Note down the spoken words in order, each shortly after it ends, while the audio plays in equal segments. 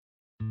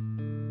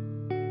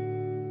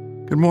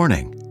Good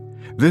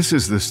morning. This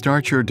is the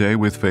Start Your Day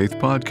with Faith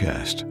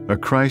podcast, a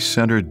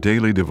Christ-centered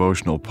daily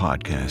devotional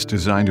podcast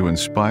designed to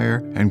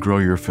inspire and grow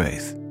your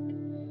faith.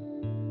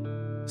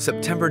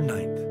 September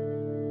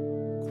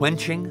 9th,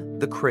 Quenching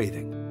the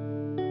Craving.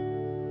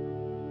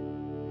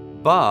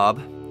 Bob,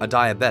 a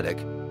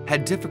diabetic,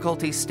 had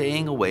difficulty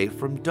staying away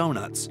from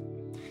donuts.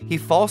 He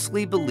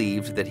falsely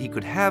believed that he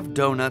could have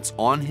donuts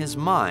on his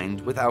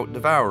mind without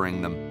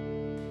devouring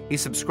them. He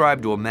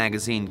subscribed to a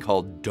magazine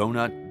called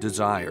Donut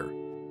Desire.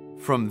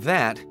 From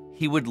that,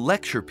 he would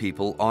lecture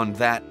people on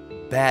that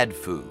bad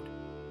food.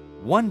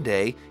 One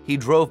day, he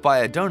drove by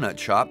a donut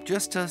shop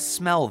just to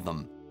smell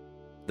them.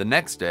 The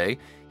next day,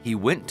 he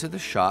went to the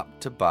shop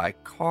to buy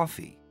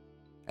coffee.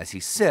 As he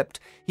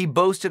sipped, he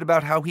boasted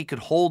about how he could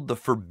hold the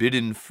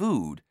forbidden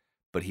food,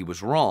 but he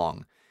was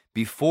wrong.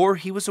 Before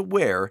he was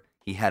aware,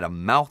 he had a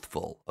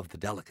mouthful of the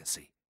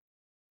delicacy.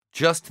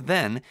 Just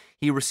then,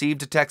 he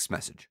received a text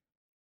message.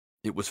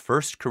 It was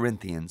 1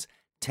 Corinthians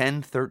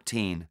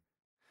 10:13.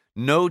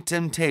 No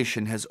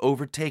temptation has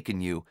overtaken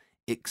you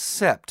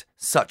except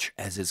such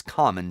as is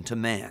common to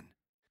man.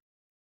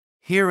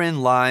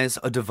 Herein lies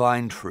a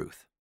divine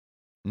truth.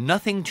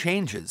 Nothing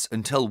changes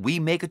until we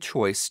make a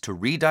choice to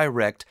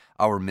redirect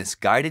our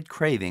misguided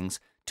cravings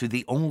to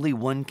the only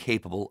one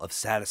capable of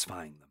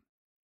satisfying them.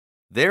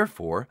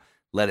 Therefore,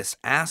 let us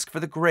ask for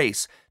the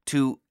grace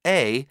to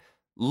A.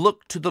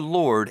 Look to the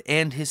Lord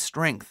and His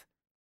strength,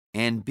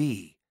 and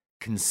B.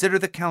 Consider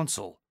the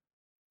counsel,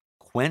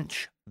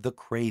 quench the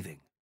craving,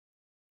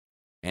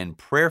 and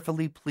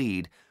prayerfully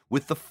plead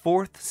with the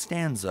fourth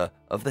stanza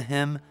of the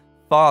hymn,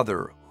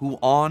 Father, who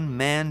on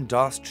man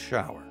dost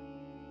shower.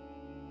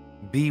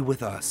 Be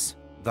with us,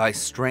 thy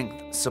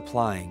strength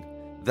supplying,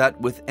 that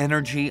with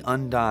energy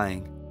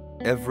undying,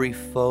 every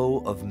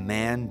foe of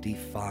man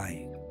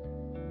defying,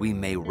 we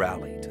may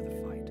rally to the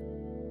fight.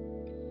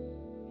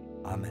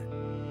 Amen.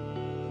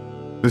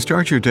 The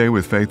Start Your Day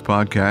with Faith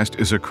podcast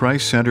is a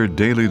Christ-centered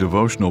daily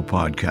devotional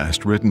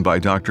podcast written by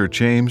Dr.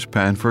 James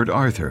Panford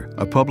Arthur,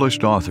 a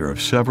published author of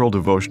several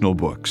devotional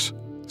books.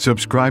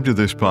 Subscribe to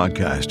this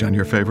podcast on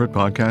your favorite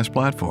podcast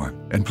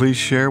platform, and please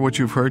share what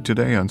you've heard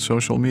today on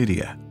social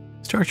media.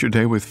 Start your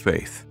day with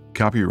faith.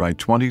 Copyright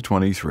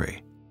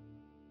 2023.